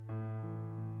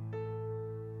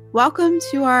Welcome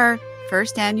to our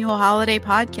first annual holiday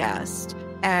podcast.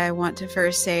 I want to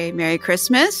first say Merry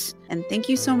Christmas and thank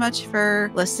you so much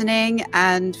for listening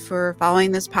and for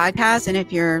following this podcast. And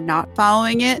if you're not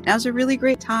following it, now's a really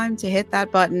great time to hit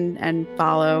that button and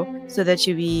follow so that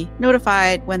you'll be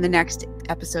notified when the next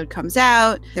episode comes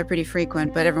out. They're pretty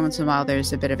frequent, but every once in a while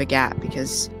there's a bit of a gap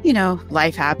because,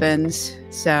 life happens.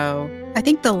 So I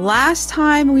think the last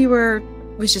time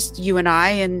was just you and I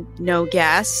and no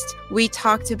guest. We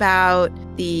talked about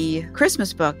the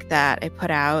Christmas book that I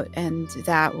put out, and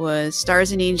that was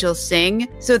Stars and Angels Sing.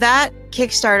 So that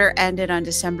Kickstarter ended on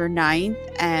December 9th,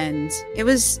 and it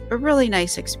was a really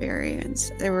nice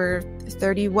experience. There were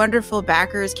 30 wonderful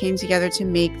backers came together to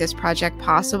make this project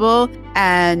possible,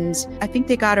 and I think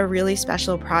they got a really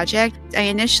special project. I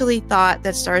initially thought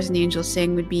that Stars and Angels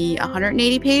Sing would be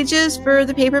 180 pages for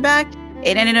the paperback.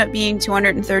 It ended up being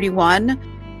 231.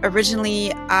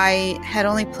 Originally, I had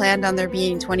only planned on there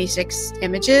being 26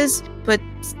 images, but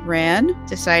Rant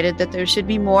decided that there should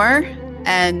be more.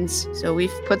 And so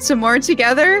we've put some more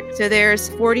together. So there's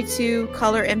 42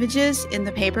 color images in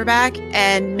the paperback,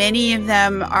 and many of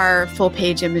them are full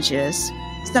page images.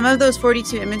 Some of those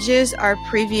 42 images are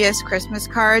previous Christmas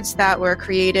cards that were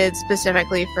created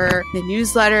specifically for the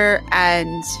newsletter,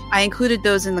 and I included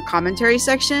those in the commentary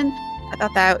section. I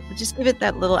thought that would just give it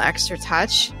that little extra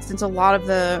touch, since a lot of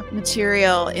the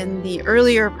material in the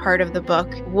earlier part of the book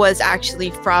was actually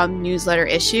from newsletter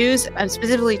issues. I'm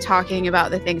specifically talking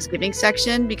about the Thanksgiving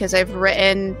section because I've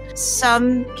written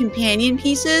some companion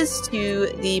pieces to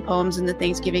the poems in the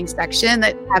Thanksgiving section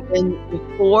that happened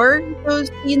before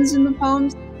those scenes in the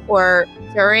poems, or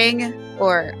during,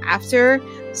 or after.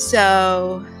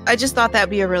 So I just thought that would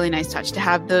be a really nice touch to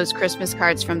have those Christmas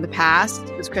cards from the past,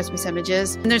 those Christmas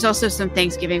images. And there's also some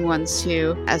Thanksgiving ones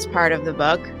too as part of the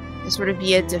book, to sort of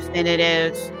be a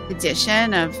definitive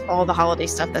edition of all the holiday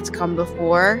stuff that's come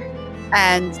before.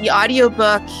 And the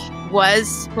audiobook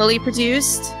was fully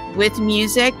produced with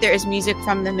music. There is music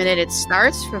from the minute it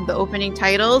starts, from the opening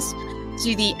titles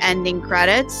to the ending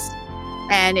credits.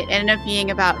 And it ended up being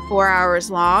about 4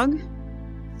 hours long.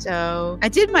 So I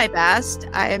did my best.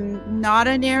 I'm not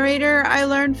a narrator. I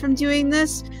learned from doing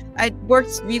this. I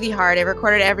worked really hard. I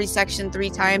recorded every section 3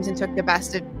 times and took the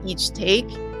best of each take.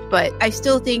 But I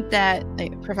still think that a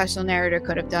professional narrator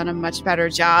could have done a much better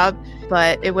job,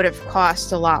 but it would have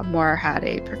cost a lot more had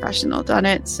a professional done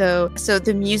it. So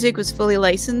the music was fully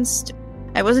licensed.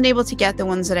 I wasn't able to get the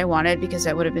ones that I wanted because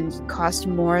that would have been cost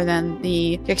more than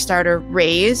the Kickstarter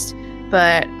raised.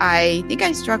 But I think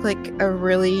I struck like a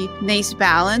really nice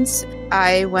balance.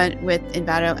 I went with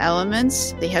Envato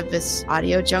Elements. They have this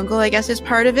audio jungle, I guess, as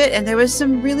part of it. And there was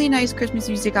some really nice Christmas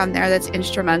music on there that's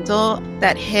instrumental,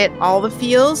 that hit all the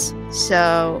feels.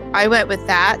 So I went with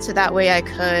that. So that way I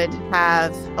could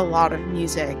have a lot of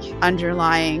music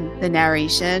underlying the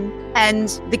narration. And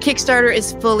the Kickstarter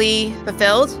is fully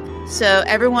fulfilled. So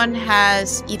everyone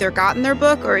has either gotten their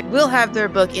book or will have their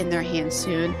book in their hands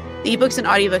soon. The ebooks and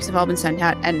audiobooks have all been sent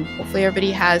out, and hopefully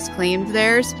everybody has claimed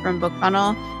theirs from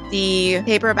BookFunnel. The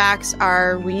paperbacks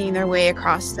are winging their way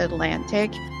across the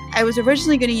Atlantic. I was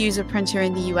originally going to use a printer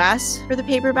in the US for the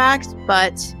paperbacks,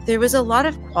 but there was a lot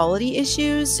of quality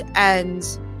issues, and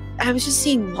I was just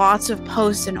seeing lots of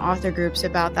posts and author groups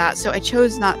about that, so I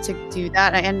chose not to do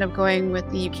that. I ended up going with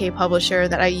the UK publisher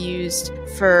that I used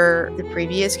for the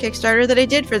previous Kickstarter that I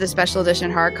did for the special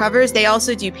edition hardcovers. They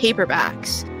also do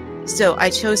paperbacks. So I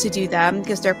chose to do them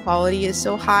because their quality is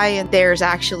so high, and there's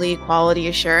actually quality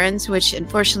assurance, which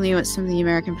unfortunately with some of the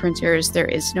American printers, there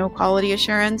is no quality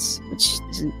assurance, which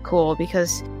isn't cool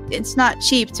because it's not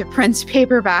cheap to print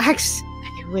paperbacks.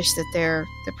 I wish that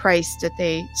the price that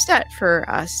they set for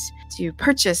us to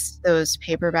purchase those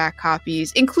paperback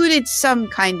copies included some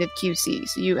kind of QC.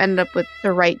 So you end up with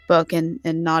the right book and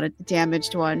not a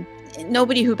damaged one.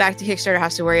 Nobody who backed the Kickstarter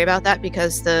has to worry about that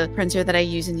because the printer that I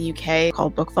use in the UK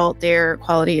called Book Vault, their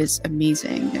quality is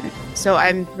amazing. So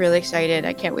I'm really excited.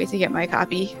 I can't wait to get my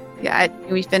copy. Yeah,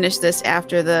 we finished this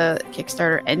after the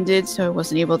Kickstarter ended, so I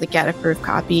wasn't able to get a proof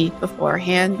copy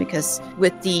beforehand because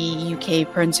with the UK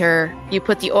printer, you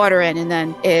put the order in and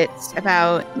then it's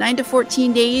about 9 to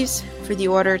 14 days for the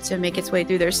order to make its way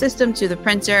through their system to the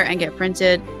printer and get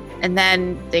printed. And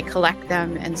then they collect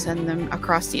them and send them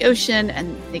across the ocean,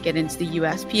 and they get into the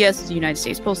USPS, the United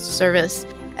States Postal Service.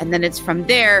 And then it's from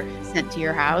there sent to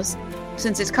your house.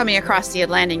 Since it's coming across the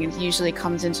Atlantic, it usually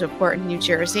comes into a port in New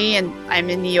Jersey, and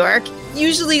I'm in New York.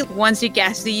 Usually once it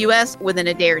gets to the US, within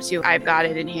a day or two, I've got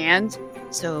it in hand.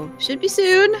 So should be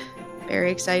soon. Very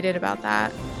excited about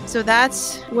that. So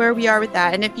that's where we are with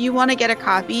that. And if you want to get a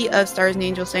copy of Stars and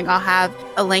Angels Sing, I'll have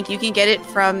a link. You can get it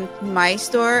from my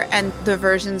store, and the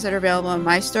versions that are available on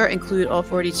my store include all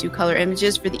 42 color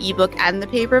images for the ebook and the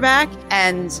paperback.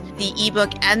 And the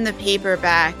ebook and the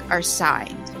paperback are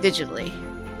signed digitally.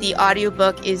 The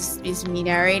audiobook is me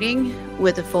narrating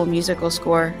with a full musical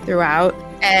score throughout.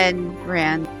 And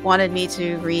Rand wanted me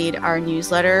to read our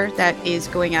newsletter that is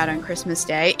going out on Christmas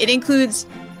Day. It includes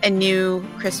a new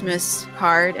Christmas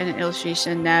card and an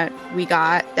illustration that we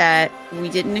got that we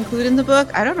didn't include in the book.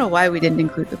 I don't know why we didn't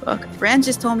include the book. Rand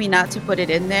just told me not to put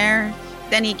it in there.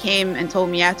 Then he came and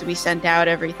told me after we sent out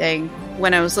everything,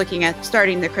 when I was looking at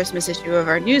starting the Christmas issue of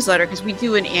our newsletter, because we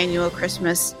do an annual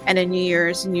Christmas and a New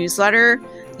Year's newsletter.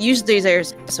 Usually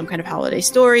there's some kind of holiday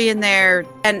story in there,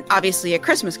 and obviously a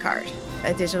Christmas card,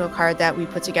 a digital card that we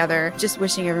put together, just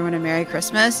wishing everyone a Merry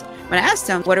Christmas. When I asked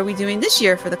him, what are we doing this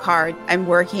year for the card? I'm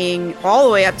working all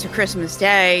the way up to Christmas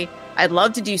Day. I'd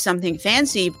love to do something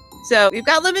fancy. So we've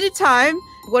got limited time.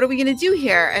 What are we going to do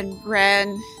here? And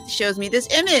Bran shows me this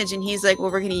image and he's like,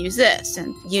 well, we're going to use this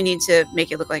and you need to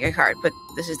make it look like a card, but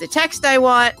this is the text I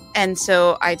want. And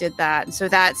so I did that. And so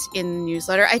that's in the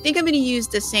newsletter. I think I'm going to use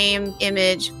the same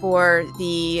image for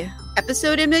the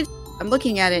episode image. I'm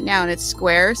looking at it now and it's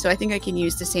square, so I think I can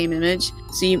use the same image.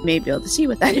 So you may be able to see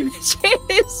what that image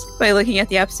is by looking at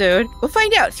the episode. We'll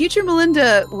find out. Future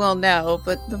Melinda will know,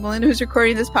 but the Melinda who's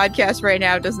recording this podcast right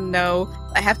now doesn't know.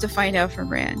 I have to find out from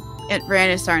Rand. And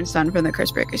Rand is Star's son from the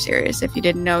Chris Breaker series. If you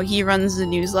didn't know, he runs the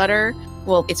newsletter.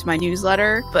 Well, it's my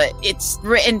newsletter, but it's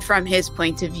written from his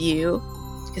point of view,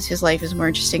 because his life is more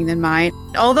interesting than mine.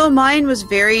 Although mine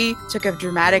took a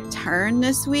dramatic turn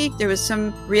this week. There was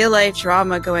some real life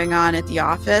drama going on at the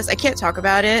office. I can't talk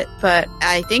about it, but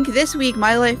I think this week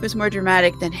my life was more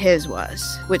dramatic than his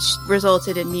was, which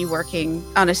resulted in me working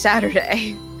on a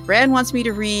Saturday. Rand wants me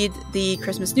to read the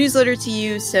Christmas newsletter to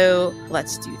you, so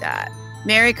let's do that.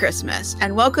 Merry Christmas,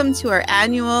 and welcome to our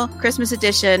annual Christmas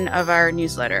edition of our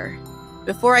newsletter.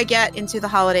 Before I get into the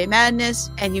holiday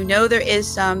madness, and you know there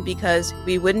is some because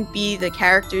we wouldn't be the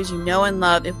characters you know and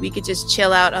love if we could just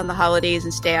chill out on the holidays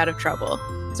and stay out of trouble.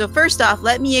 So first off,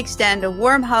 let me extend a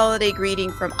warm holiday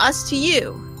greeting from us to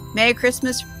you. Merry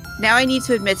Christmas. Now I need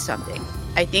to admit something.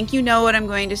 I think you know what I'm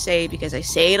going to say because I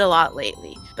say it a lot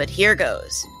lately, but here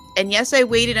goes. And yes, I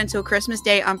waited until Christmas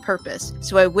Day on purpose,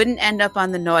 so I wouldn't end up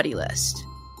on the naughty list.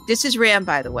 This is Ram,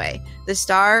 by the way, the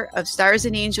star of Stars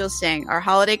and Angels Sing, our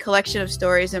holiday collection of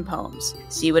stories and poems.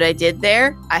 See what I did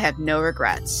there? I have no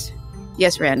regrets.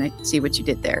 Yes, Ran, I see what you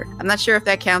did there. I'm not sure if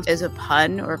that counts as a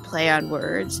pun or play on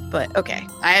words, but okay.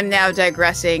 I am now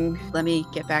digressing. Let me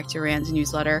get back to Rand's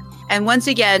newsletter. And once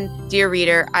again, dear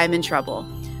reader, I'm in trouble.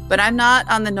 But I'm not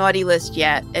on the naughty list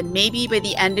yet, and maybe by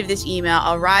the end of this email,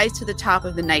 I'll rise to the top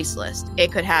of the nice list.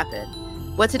 It could happen.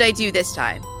 What did I do this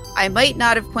time? I might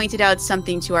not have pointed out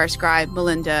something to our scribe,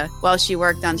 Melinda, while she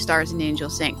worked on Stars and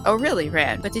Angels Sing. Oh, really,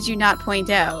 Rand? What did you not point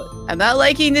out? I'm not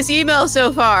liking this email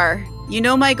so far. You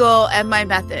know my goal and my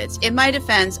methods. In my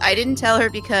defense, I didn't tell her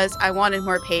because I wanted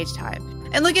more page time.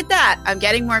 And look at that! I'm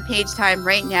getting more page time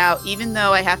right now, even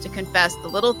though I have to confess the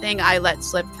little thing I let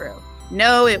slip through.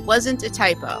 No, it wasn't a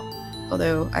typo.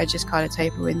 Although I just caught a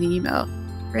typo in the email.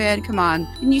 Rand, come on.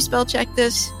 Can you spell check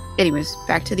this? Anyways,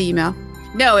 back to the email.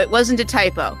 No, it wasn't a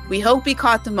typo. We hope we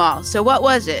caught them all. So what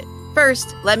was it?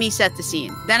 First, let me set the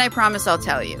scene. Then I promise I'll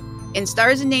tell you. In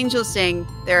Stars and Angels Sing,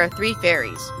 there are 3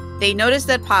 fairies. They notice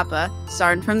that Papa,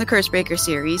 Sarn from the Cursebreaker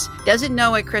series, doesn't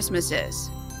know what Christmas is.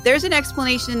 There's an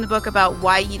explanation in the book about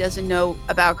why he doesn't know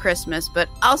about Christmas, but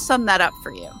I'll sum that up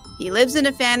for you. He lives in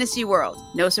a fantasy world.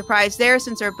 No surprise there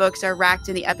since our books are racked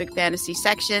in the epic fantasy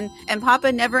section, and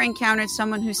Papa never encountered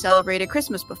someone who celebrated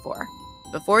Christmas before.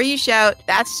 Before you shout,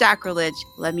 that's sacrilege,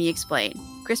 let me explain.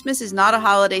 Christmas is not a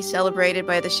holiday celebrated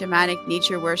by the shamanic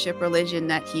nature worship religion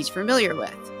that he's familiar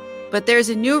with. But there's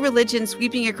a new religion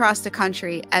sweeping across the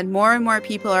country, and more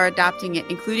people are adopting it,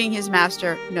 including his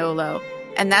master, Nolo.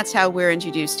 And that's how we're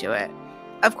introduced to it.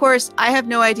 Of course, I have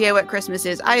no idea what Christmas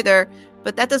is either,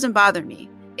 but that doesn't bother me.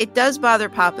 It does bother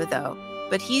Papa, though,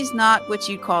 but he's not what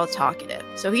you'd call talkative,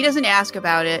 so he doesn't ask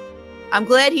about it. I'm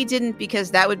glad he didn't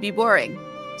because that would be boring.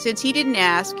 Since he didn't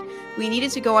ask, we needed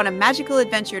to go on a magical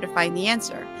adventure to find the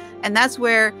answer, and that's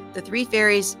where the 3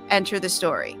 fairies enter the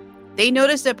story. They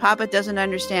notice that Papa doesn't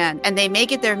understand, and they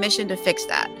make it their mission to fix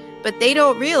that. But they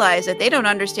don't realize that they don't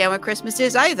understand what Christmas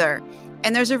is either,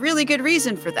 and there's a really good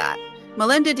reason for that.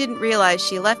 Melinda didn't realize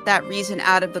she left that reason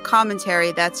out of the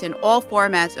commentary that's in all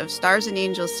formats of Stars and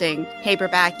Angels Sing,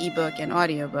 paperback, ebook, and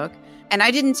audiobook, and I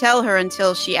didn't tell her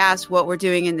until she asked what we're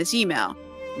doing in this email.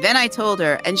 Then I told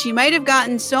her, and she might have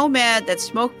gotten so mad that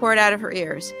smoke poured out of her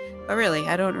ears. Oh, really?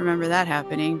 I don't remember that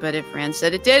happening, but if Rand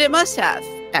said it did, it must have.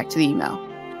 Back to the email.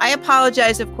 I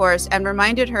apologized, of course, and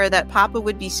reminded her that Papa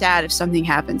would be sad if something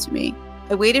happened to me.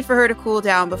 I waited for her to cool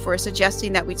down before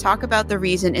suggesting that we talk about the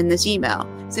reason in this email.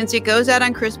 Since it goes out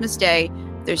on Christmas Day,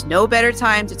 there's no better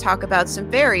time to talk about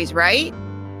some fairies, right?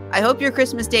 I hope your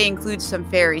Christmas Day includes some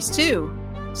fairies too.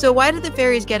 So why did the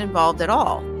fairies get involved at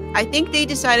all? I think they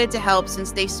decided to help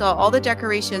since they saw all the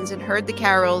decorations and heard the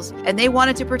carols and they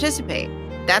wanted to participate.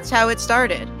 That's how it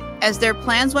started. As their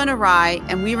plans went awry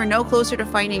and we were no closer to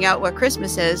finding out what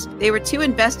Christmas is, they were too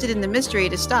invested in the mystery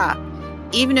to stop,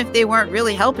 even if they weren't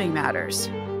really helping matters.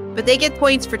 But they get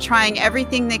points for trying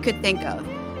everything they could think of.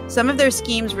 Some of their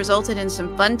schemes resulted in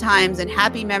some fun times and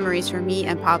happy memories for me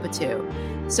and Papa too.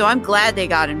 So I'm glad they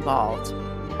got involved.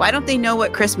 Why don't they know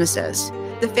what Christmas is?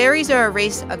 The fairies are a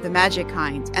race of the magic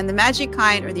kind, and the magic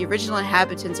kind are the original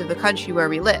inhabitants of the country where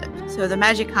we live. So the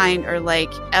magic kind are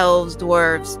like elves,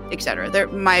 dwarves, etc. They're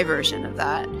my version of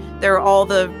that. They're all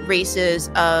the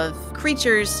races of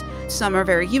creatures. Some are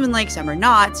very human-like, some are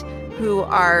not, who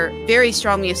are very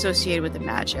strongly associated with the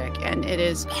magic. And it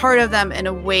is part of them in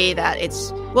a way that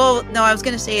it's, well, no, I was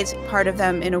going to say it's part of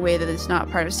them in a way that it's not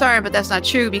part of Sarn, but that's not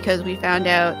true because we found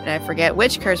out, and I forget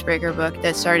which Cursebreaker book,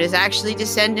 that Sarn is actually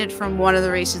descended from one of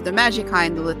the races of the magic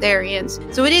kind, the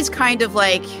Litharians. So it is kind of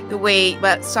like the way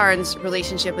what Sarn's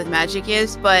relationship with magic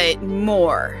is, but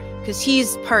more, because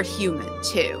he's part human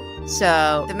too.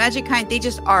 So the magic kind, they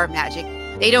just are magic.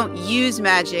 They don't use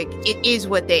magic. It is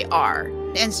what they are.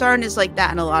 And Sarn is like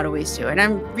that in a lot of ways too. And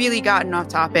I'm really gotten off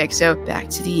topic, so back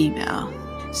to the email.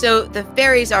 So the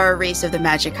fairies are a race of the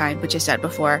magic kind, which I said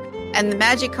before. And the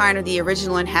magic kind are the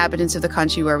original inhabitants of the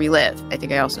country where we live. I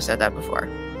think I also said that before.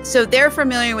 So they're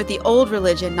familiar with the old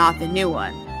religion, not the new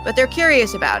one. But they're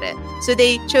curious about it. So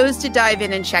they chose to dive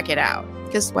in and check it out.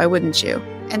 Because why wouldn't you?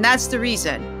 And that's the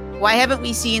reason. Why haven't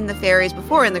we seen the fairies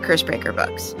before in the Cursebreaker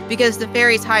books? Because the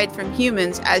fairies hide from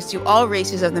humans, as do all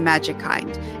races of the magic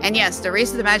kind. And yes, the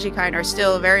race of the magic kind are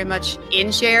still very much in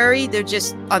Shayari. They're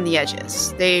just on the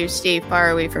edges. They stay far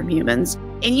away from humans.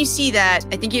 And you see that,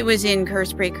 I think it was in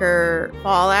Cursebreaker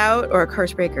Fallout or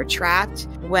Cursebreaker Trapped,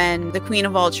 when the Queen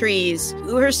of All Trees,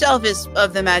 who herself is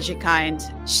of the magic kind,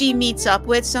 she meets up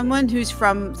with someone who's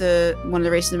from one of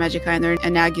the races of the magic kind. They're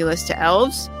analogous to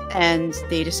elves. And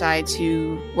they decide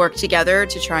to work together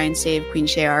to try and save Queen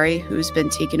Shayari, who's been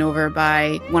taken over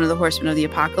by one of the Horsemen of the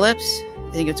Apocalypse.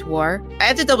 I think it's War. I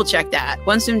have to double check that.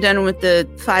 Once I'm done with the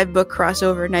 5-book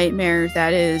crossover nightmare,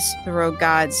 that is the Rogue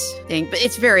Gods thing. But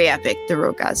it's very epic, the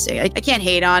Rogue Gods thing. I can't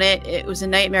hate on it. It was a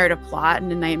nightmare to plot and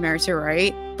a nightmare to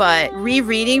write. But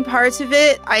rereading parts of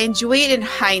it, I enjoy it in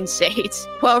hindsight.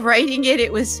 While writing it,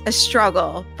 it was a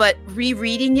struggle. But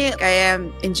rereading it, I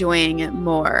am enjoying it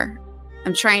more.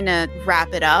 I'm trying to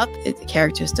wrap it up. The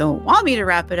characters don't want me to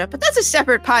wrap it up, but that's a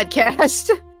separate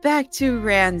podcast. Back to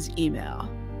Rand's email.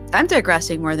 I'm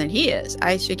digressing more than he is.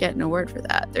 I should get an award for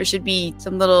that. There should be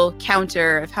some little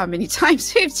counter of how many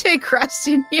times we've digressed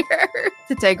in here.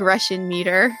 The digression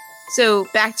meter. So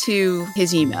back to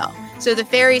his email. So the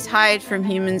fairies hide from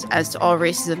humans as to all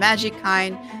races of magic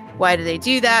kind. Why do they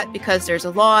do that? Because there's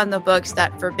a law in the books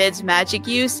that forbids magic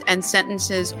use and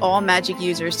sentences all magic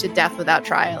users to death without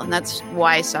trial. And that's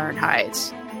why Sarn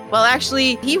hides. Well,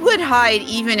 actually, he would hide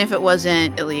even if it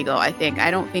wasn't illegal, I think. I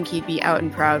don't think he'd be out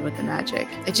and proud with the magic.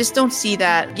 I just don't see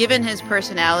that. Given his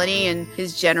personality and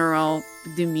his general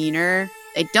demeanor,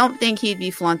 I don't think he'd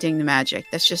be flaunting the magic.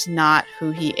 That's just not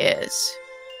who he is.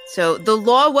 So the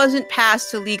law wasn't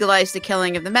passed to legalize the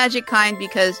killing of the magic kind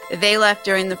because they left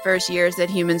during the first years that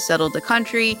humans settled the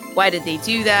country. Why did they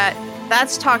do that?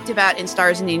 That's talked about in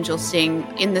Stars and Angels Sing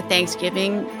in the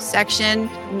Thanksgiving section.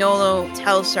 Nolo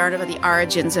tells Sarn about the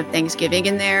origins of Thanksgiving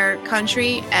in their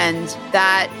country, and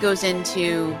that goes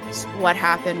into what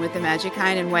happened with the magic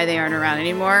kind and why they aren't around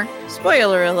anymore.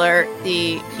 Spoiler alert,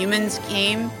 the humans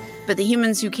came. But the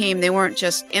humans who came, they weren't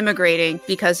just immigrating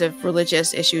because of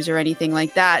religious issues or anything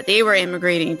like that. They were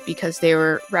immigrating because they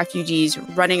were refugees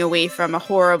running away from a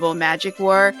horrible magic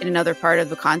war in another part of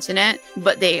the continent.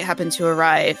 But they happened to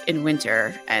arrive in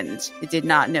winter and they did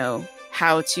not know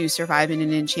how to survive in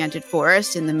an enchanted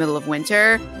forest in the middle of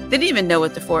winter. They didn't even know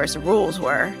what the forest rules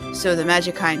were. So the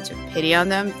magic kind took pity on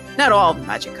them. Not all the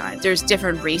magic kinds. There's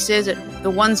different races, the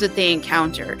ones that they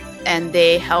encountered. And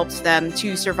they helped them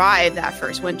to survive that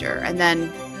first winter. And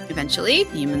then eventually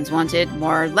humans wanted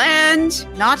more land,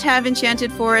 not have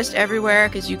enchanted forest everywhere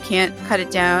because you can't cut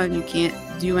it down. You can't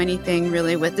do anything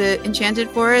really with the enchanted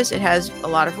forest. It has a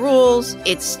lot of rules.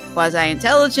 It's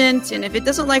quasi-intelligent, and if it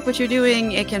doesn't like what you're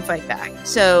doing, it can fight back.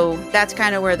 So that's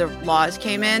kind of where the laws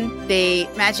came in. The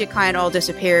magic kind all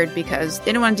disappeared because they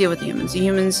didn't want to deal with the humans. The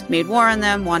humans made war on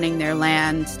them, wanting their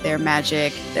land, their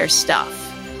magic, their stuff.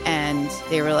 And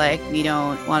they were like, we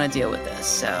don't want to deal with this.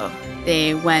 So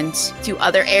they went to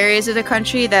other areas of the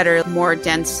country that are more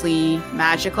densely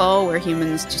magical, where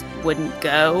humans just wouldn't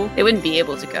go. They wouldn't be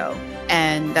able to go.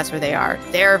 And that's where they are.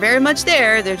 They're very much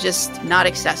there. They're just not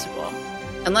accessible.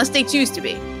 Unless they choose to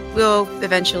be. We'll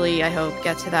eventually, I hope,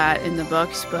 get to that in the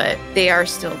books, but they are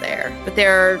still there. But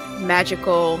there are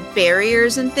magical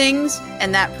barriers and things,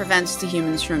 and that prevents the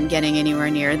humans from getting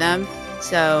anywhere near them.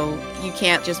 So you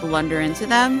can't just blunder into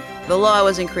them. The law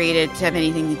wasn't created to have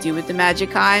anything to do with the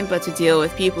magic kind, but to deal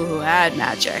with people who had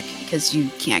magic, because you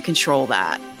can't control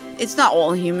that. It's not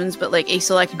all humans, but like a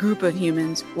select group of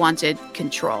humans wanted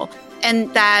control.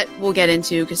 And that we'll get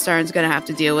into, because Starn's going to have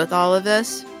to deal with all of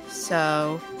this.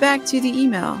 So back to the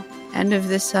email. End of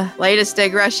this latest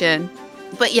digression.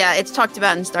 But yeah, it's talked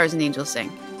about in Stars and Angels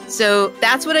Sing. So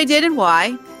that's what I did and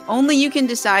why. Only you can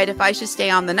decide if I should stay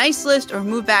on the nice list or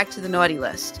move back to the naughty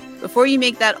list. Before you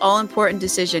make that all-important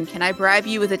decision, can I bribe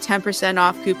you with a 10%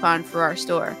 off coupon for our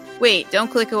store? Wait, don't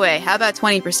click away. How about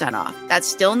 20% off? That's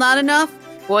still not enough?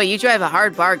 Boy, you drive a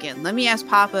hard bargain. Let me ask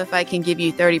Papa if I can give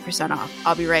you 30% off.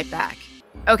 I'll be right back.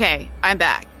 Okay, I'm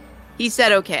back. He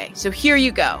said okay, so here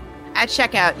you go. At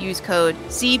checkout, use code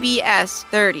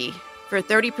CBS30 for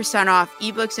 30% off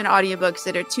ebooks and audiobooks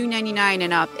that are $2.99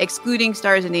 and up, excluding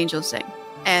Stars and Angels Sing.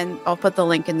 And I'll put the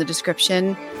link in the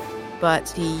description, but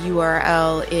the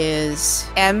URL is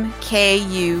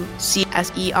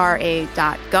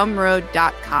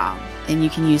mkucsera.gumroad.com, and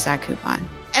you can use that coupon.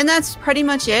 And that's pretty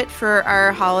much it for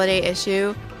our holiday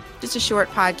issue. Just a short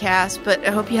podcast, but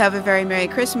I hope you have a very Merry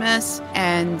Christmas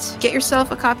and get yourself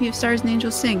a copy of Stars and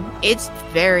Angels Sing. It's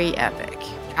very epic.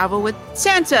 Travel with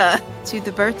Santa to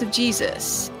the birth of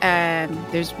Jesus. And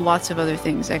there's lots of other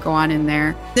things that go on in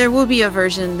there. There will be a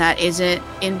version that isn't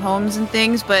in poems and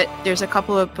things, but there's a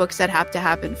couple of books that have to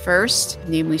happen first.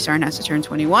 Namely, Starn has to turn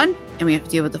 21, and we have to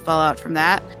deal with the fallout from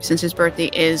that. Since his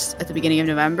birthday is at the beginning of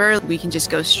November, we can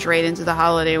just go straight into the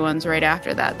holiday ones right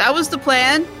after that. That was the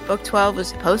plan. Book 12 was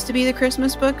supposed to be the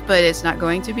Christmas book, but it's not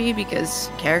going to be because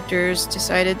characters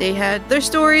decided they had their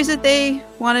stories that they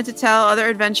wanted to tell, other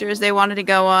adventures they wanted to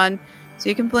go on. So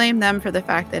you can blame them for the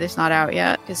fact that it's not out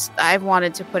yet, because I've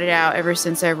wanted to put it out ever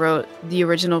since I wrote the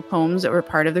original poems that were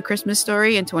part of the Christmas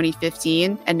story in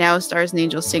 2015. And now Stars and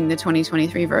Angels Sing, the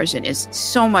 2023 version, is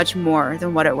so much more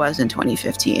than what it was in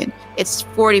 2015. It's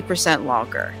 40%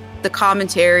 longer. The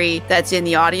commentary that's in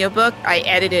the audiobook, I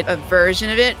edited a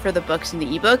version of it for the books and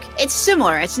the ebook. It's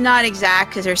similar. It's not exact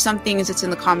because there's some things that's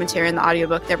in the commentary in the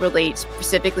audiobook that relate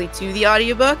specifically to the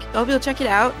audiobook. I hope you'll check it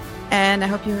out. And I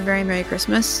hope you have a very Merry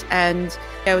Christmas. And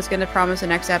I was going to promise the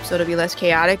next episode will be less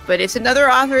chaotic, but it's another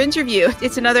author interview.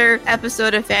 It's another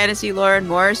episode of Fantasy, Lore, and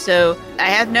More. So I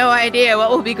have no idea what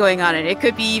will be going on. And it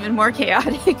could be even more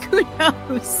chaotic. Who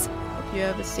knows? Hope you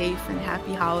have a safe and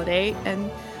happy holiday.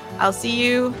 And I'll see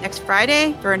you next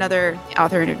Friday for another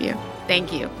author interview.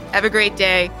 Thank you. Have a great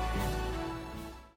day.